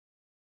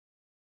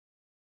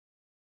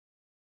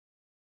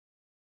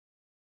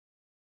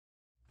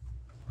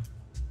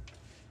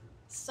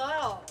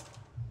So,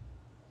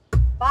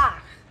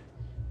 Bach.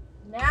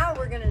 Now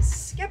we're going to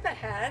skip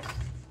ahead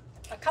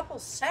a couple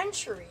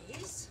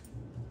centuries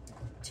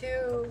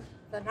to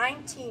the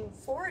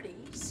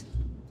 1940s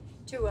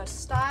to a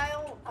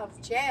style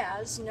of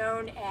jazz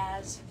known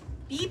as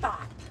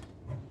bebop.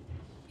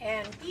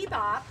 And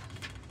bebop,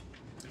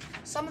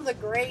 some of the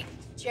great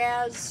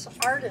jazz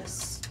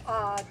artists,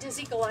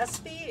 Dizzy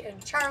Gillespie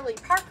and Charlie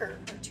Parker,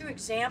 are two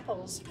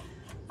examples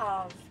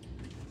of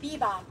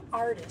bebop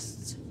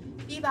artists.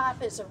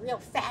 Bebop is a real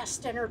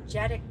fast,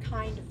 energetic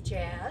kind of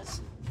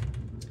jazz.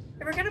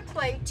 And we're going to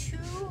play two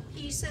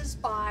pieces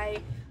by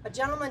a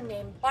gentleman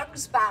named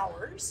Bugs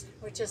Bowers,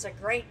 which is a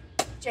great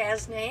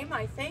jazz name,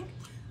 I think.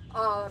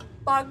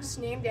 Bugs,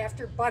 named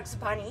after Bugs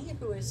Bunny,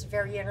 who is a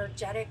very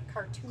energetic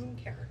cartoon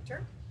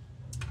character.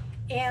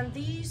 And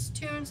these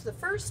tunes, the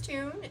first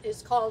tune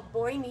is called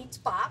Boy Meets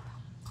Bop,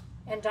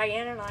 and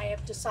Diane and I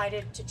have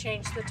decided to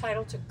change the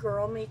title to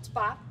Girl Meets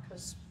Bop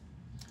because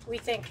we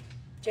think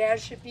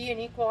jazz should be an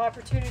equal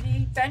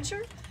opportunity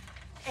venture.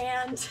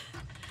 And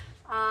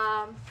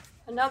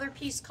another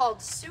piece called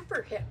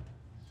Superhip.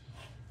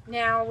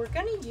 Now we're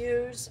going to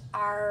use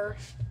our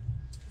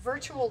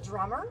virtual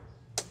drummer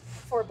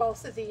for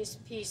both of these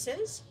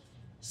pieces,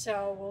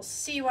 so we'll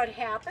see what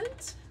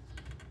happens.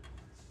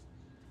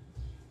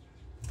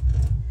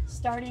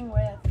 Starting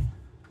with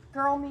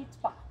Girl Meets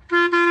Bop.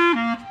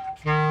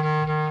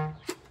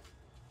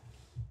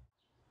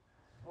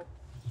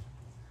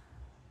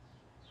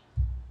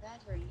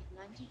 Battery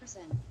 90%.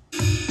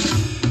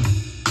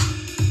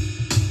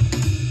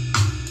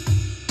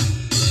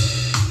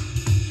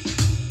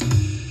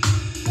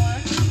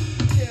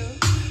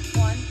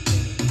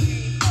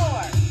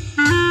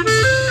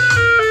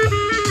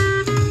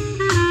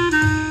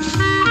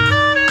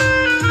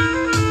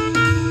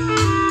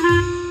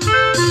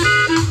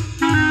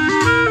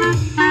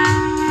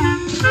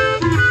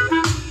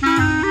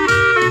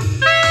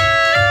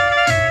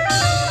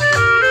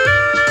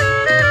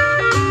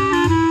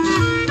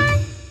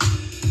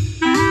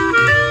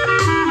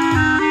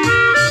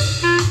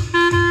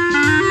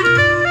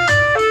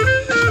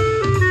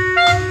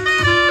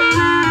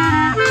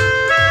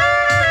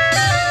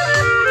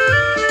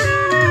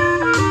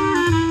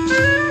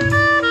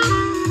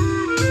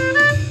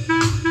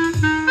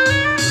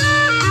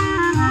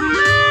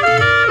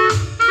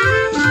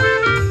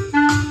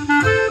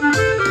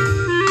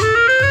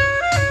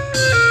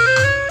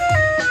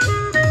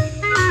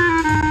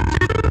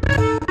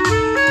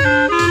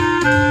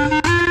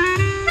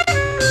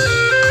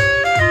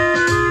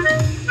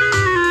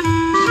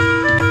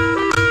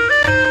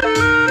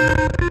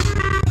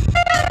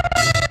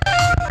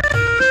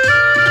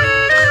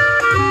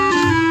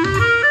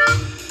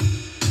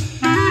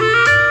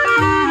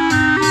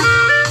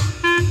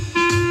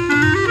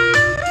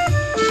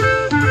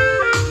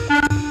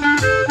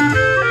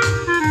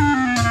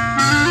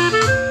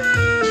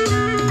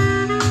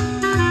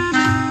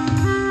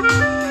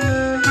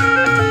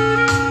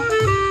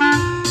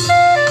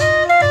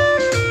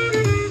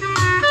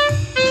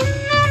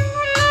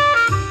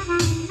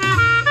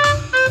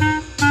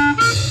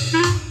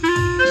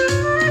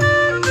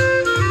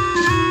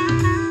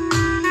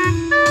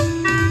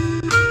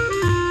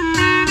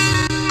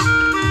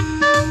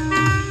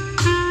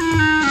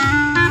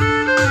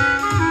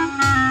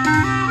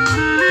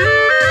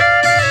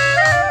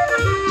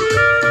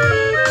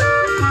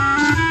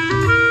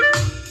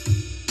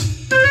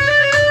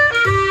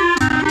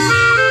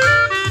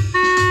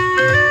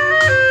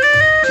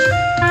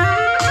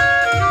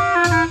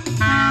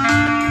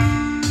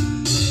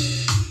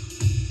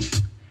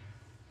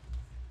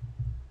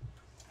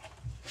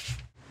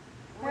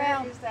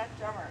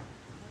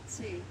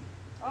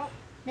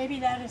 Maybe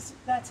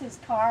that's his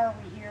car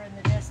we hear in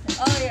the distance.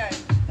 Oh yeah,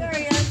 there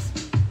he is.